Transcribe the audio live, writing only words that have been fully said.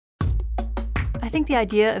think the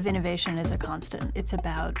idea of innovation is a constant. It's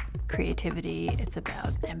about creativity, it's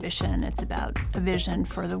about ambition, it's about a vision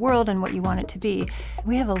for the world and what you want it to be.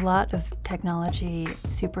 We have a lot of technology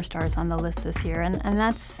superstars on the list this year, and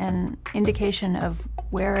that's an indication of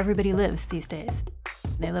where everybody lives these days.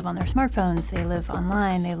 They live on their smartphones, they live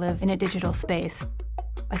online, they live in a digital space.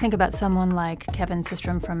 I think about someone like Kevin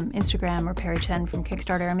Systrom from Instagram or Perry Chen from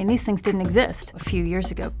Kickstarter. I mean, these things didn't exist a few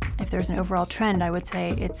years ago. If there's an overall trend, I would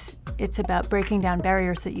say it's about breaking down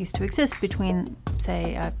barriers that used to exist between,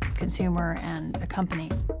 say, a consumer and a company.